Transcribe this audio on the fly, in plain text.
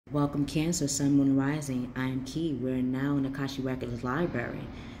Welcome Cancer, Sun, Moon, Rising. I am Key. We're now in the Akashic Records Library.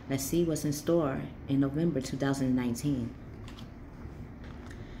 Let's see what's in store in November 2019.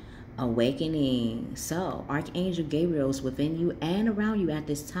 Awakening. So, Archangel Gabriel is within you and around you at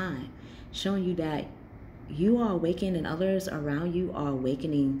this time, showing you that you are awakening and others around you are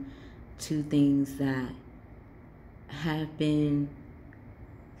awakening to things that have been,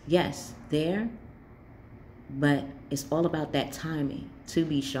 yes, there, but it's all about that timing to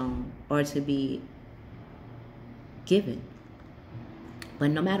be shown or to be given. But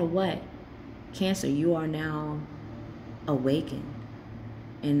no matter what, Cancer, you are now awakened,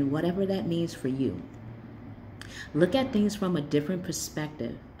 and whatever that means for you. Look at things from a different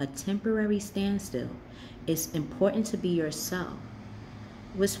perspective. A temporary standstill. It's important to be yourself.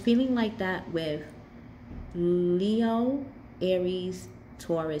 Was feeling like that with Leo, Aries,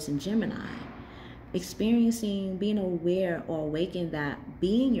 Taurus, and Gemini. Experiencing, being aware or awakened that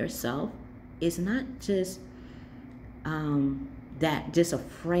being yourself is not just just a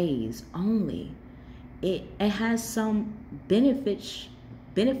phrase only. It has some beneficial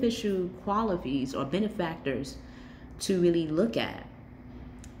qualities or benefactors to really look at.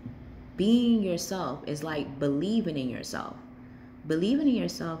 Being yourself is like believing in yourself. Believing in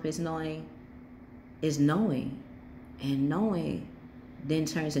yourself is knowing, and knowing then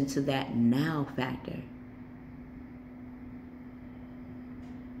turns into that now factor.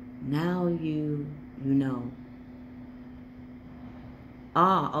 Now you know.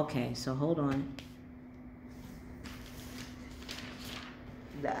 Okay, so hold on.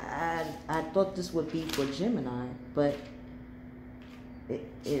 I thought this would be for Gemini, but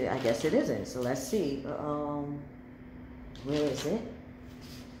I guess it isn't. So let's see. Where is it?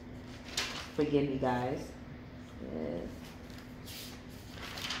 Forgive me, guys.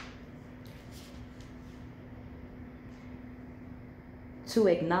 To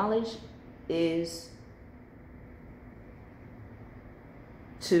acknowledge is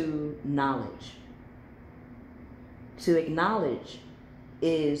to knowledge. To acknowledge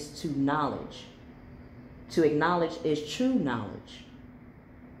is to knowledge. To acknowledge is true knowledge.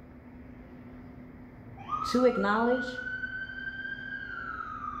 To acknowledge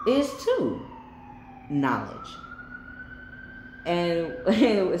is to knowledge. And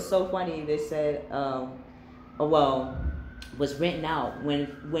it was so funny. They said, was written out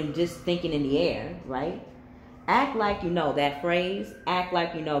when just thinking in the air, right? Act like you know that phrase. Act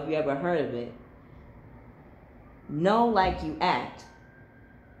like you know, if you ever heard of it. Know like you act.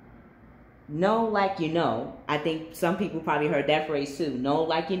 Know like you know. I think some people probably heard that phrase too. Know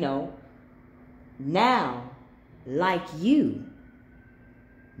like you know. Now like you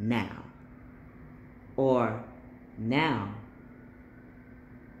now. Or now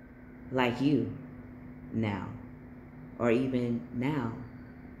like you now. Or even now,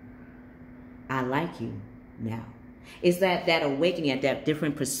 I like you now. It's that awakening at that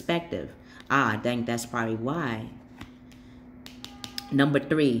different perspective. I think that's probably why. Number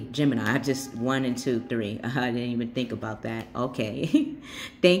 3, Gemini. I just 1 and 2, 3. I didn't even think about that. Okay.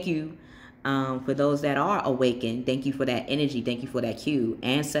 Thank you for those that are awakened. Thank you for that energy. Thank you for that cue.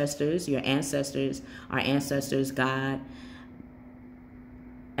 Ancestors, your ancestors, our ancestors, God,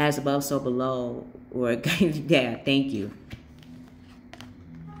 as above, so below. Or yeah, thank you.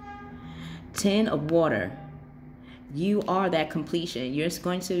 10 of water. You are that completion. You're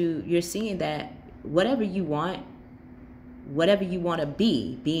seeing that whatever you want to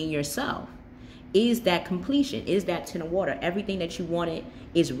be, being yourself, is that completion, is that 10 of water. Everything that you wanted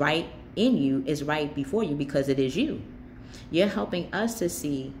is right in you, is right before you, because it is you. You're helping us to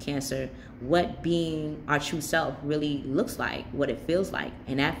see, Cancer, what being our true self really looks like, what it feels like.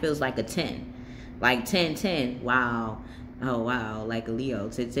 And that feels like a 10. Like 10, 10. Wow. Oh, wow. Like a Leo.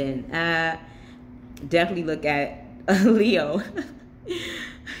 To 10. Definitely look at a Leo.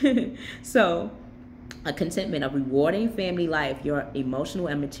 So, a contentment, a rewarding family life. Your emotional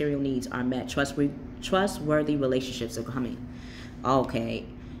and material needs are met. Trustworthy relationships are coming. Okay.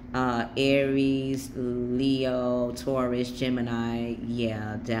 Aries, Leo, Taurus, Gemini.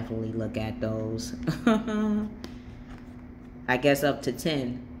 Yeah, definitely look at those. I guess up to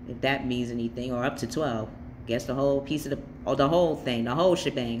 10. If that means anything, or up to 12. Guess the whole piece of the whole thing, the whole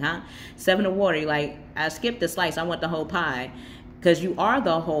shebang, huh? 7 of water, you're like, I skipped the slice, I want the whole pie. Because you are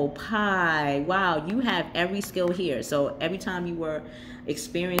the whole pie. Wow, you have every skill here. So every time you were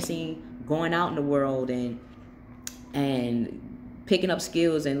experiencing going out in the world and picking up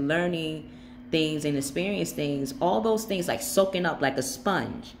skills and learning things and experience things, all those things like soaking up like a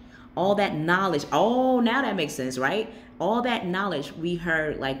sponge. All that knowledge, now that makes sense, right? All that knowledge we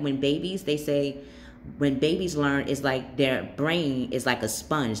heard, like when babies, they say, When babies learn, it's like their brain is like a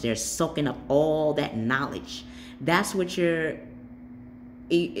sponge. They're soaking up all that knowledge. That's what you're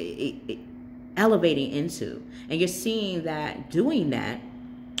elevating into. And you're seeing that doing that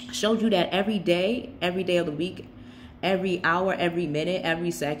showed you that every day of the week, every hour, every minute,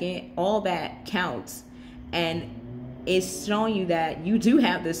 every second, all that counts. And it's showing you that you do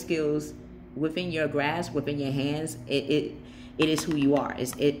have the skills within your grasp, within your hands. It is who you are.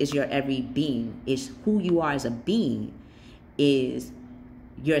 It's your every being. It's who you are as a being is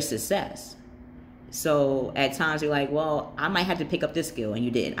your success. So at times you're like, well, I might have to pick up this skill, and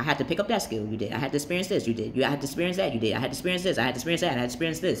you did. I had to pick up that skill, you did. I had to experience this, you did. I had to experience that, you did. I had to experience this, I had to experience that, I had to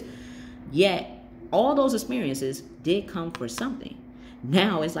experience this. Yet, all those experiences did come for something.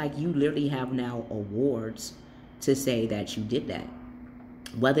 Now it's like you literally have now awards to say that you did that.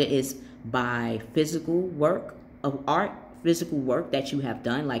 Whether it's by physical work of art, physical work that you have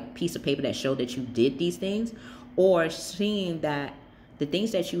done, like piece of paper that showed that you did these things, or seeing that the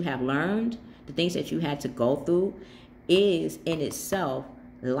things that you have learned, the things that you had to go through is in itself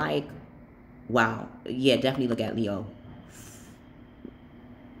like, wow, yeah, definitely look at Leo.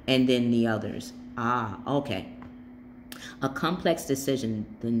 And then the others. Okay. A complex decision,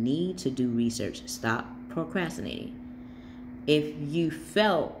 the need to do research. Stop procrastinating. If you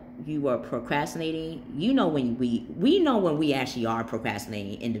felt you were procrastinating, you know when we know when we actually are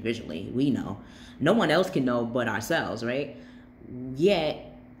procrastinating individually. We know. No one else can know but ourselves, right? Yet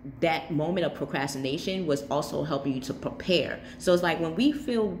that moment of procrastination was also helping you to prepare. So it's like when we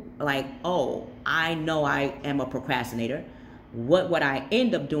feel like, oh, I know I am a procrastinator, what would I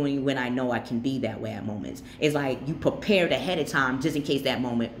end up doing when I know I can be that way at moments? It's like you prepared ahead of time just in case that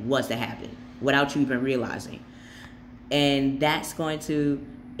moment was to happen without you even realizing. And that's going to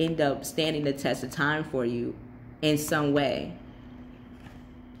end up standing the test of time for you in some way.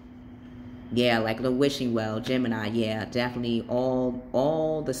 Yeah, like the wishing well, Gemini, yeah, definitely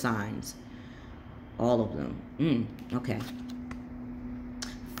all the signs. All of them. Okay.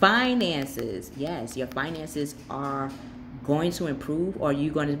 Finances. Yes, your finances are going to improve, or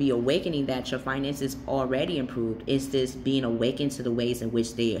you're going to be awakening that your finances already improved. It's this being awakened to the ways in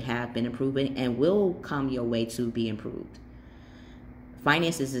which they have been improving and will come your way to be improved.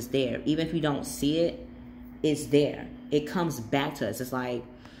 Finances is there. Even if you don't see it, it's there. It comes back to us. It's like,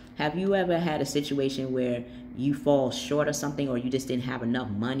 have you ever had a situation where you fall short of something, or you just didn't have enough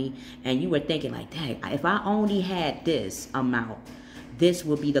money, and you were thinking like, dang, if I only had this amount, this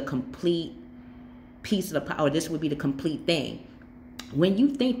would be the complete piece of the pie, or this would be the complete thing. When you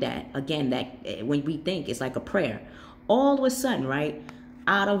think that, again, that when we think, it's like a prayer. All of a sudden, right,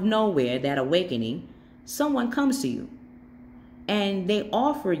 out of nowhere, that awakening, someone comes to you and they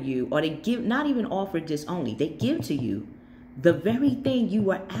offer you, or they give, not even offer this only, they give to you the very thing you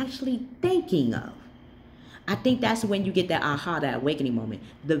were actually thinking of. I think that's when you get that aha, that awakening moment.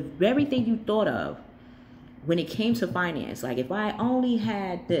 The very thing you thought of when it came to finance. Like, if I only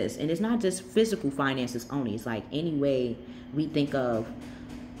had this, and it's not just physical finances only, it's like any way we think of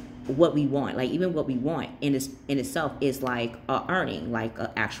what we want. Like, even what we want in itself is like a earning, like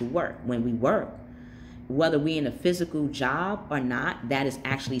a actual work. When we work, whether we're in a physical job or not, that is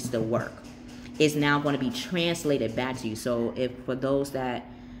actually still work. It's now going to be translated back to you. So if for those that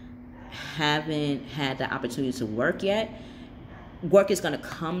haven't had the opportunity to work yet, work is going to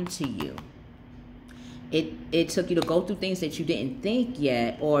come to you. It took you to go through things that you didn't think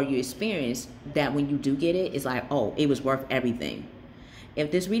yet, or you experienced, that when you do get it, it's like, oh, it was worth everything.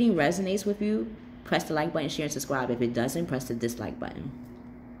 If this reading resonates with you, press the like button, share, and subscribe. If it doesn't, press the dislike button.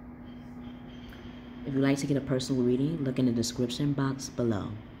 If you'd like to get a personal reading, look in the description box below.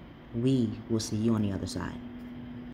 We will see you on the other side.